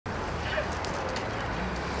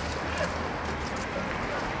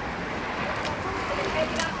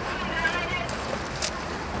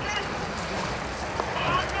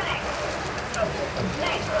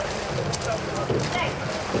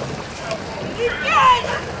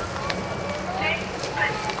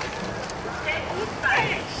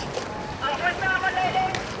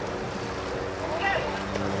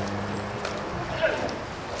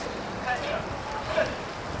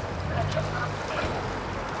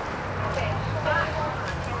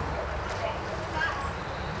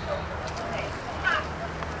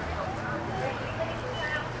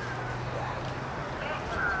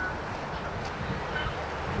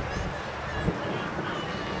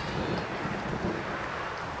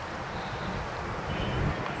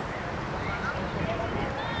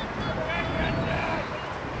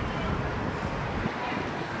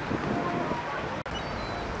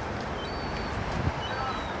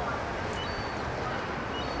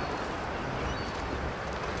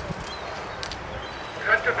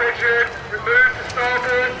Cantabrigian, remove the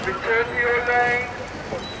starboard, return to your lane.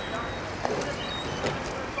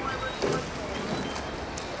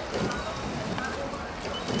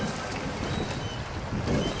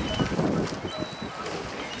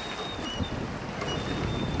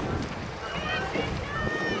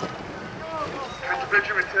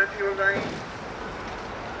 Cantabrigian, return to your lane.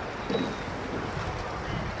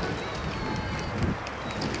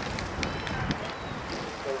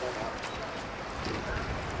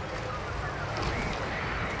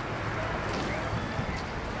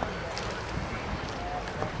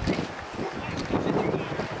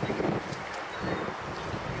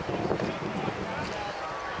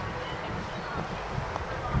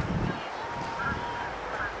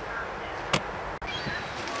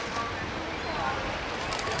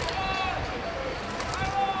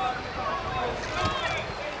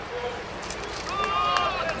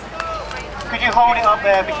 Could you hold it up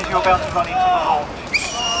there because you're about to run into the launch?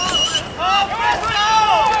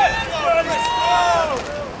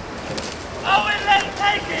 Oh, we let it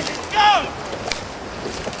take it! Let's go!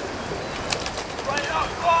 Right up,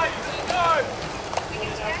 fight! Let's go!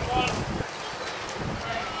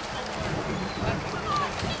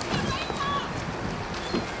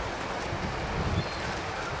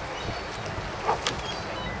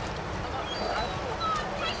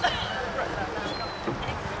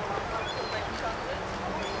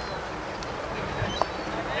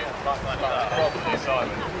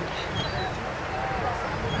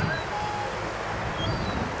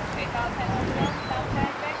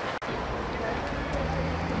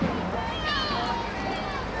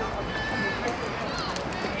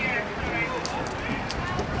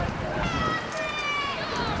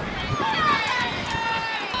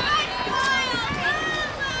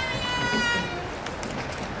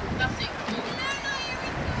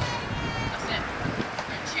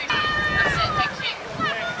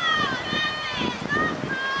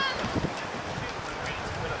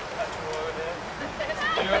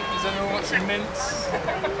 Does anyone want some mints? Do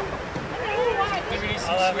we need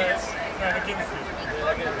some sweets? No, the king's food.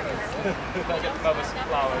 I'll get mother some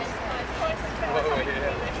flowers. Whoa,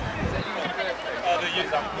 yeah. Oh, the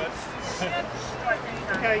youth Ahmed.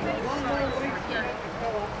 Okay, one more week.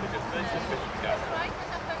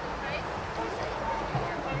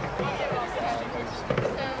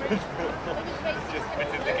 Just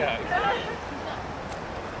fitted the gag.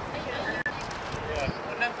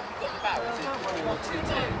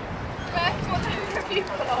 I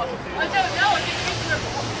don't know, I didn't think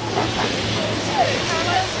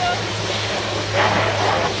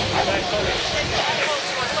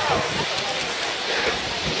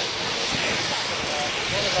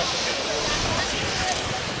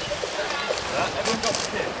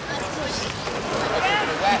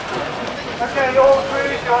Okay, all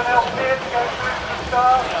crews, you're now clear to go through to the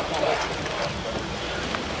start.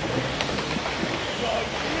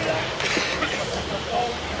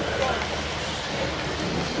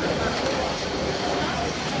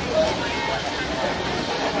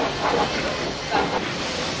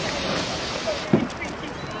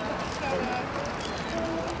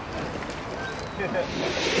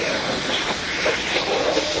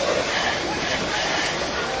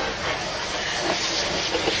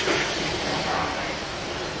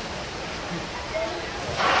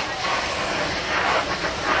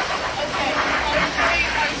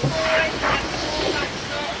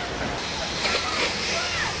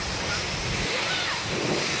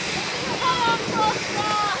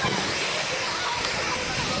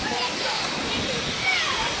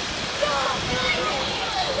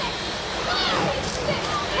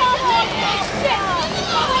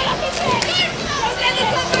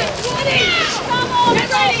 Come on,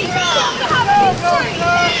 ready!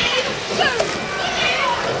 Go!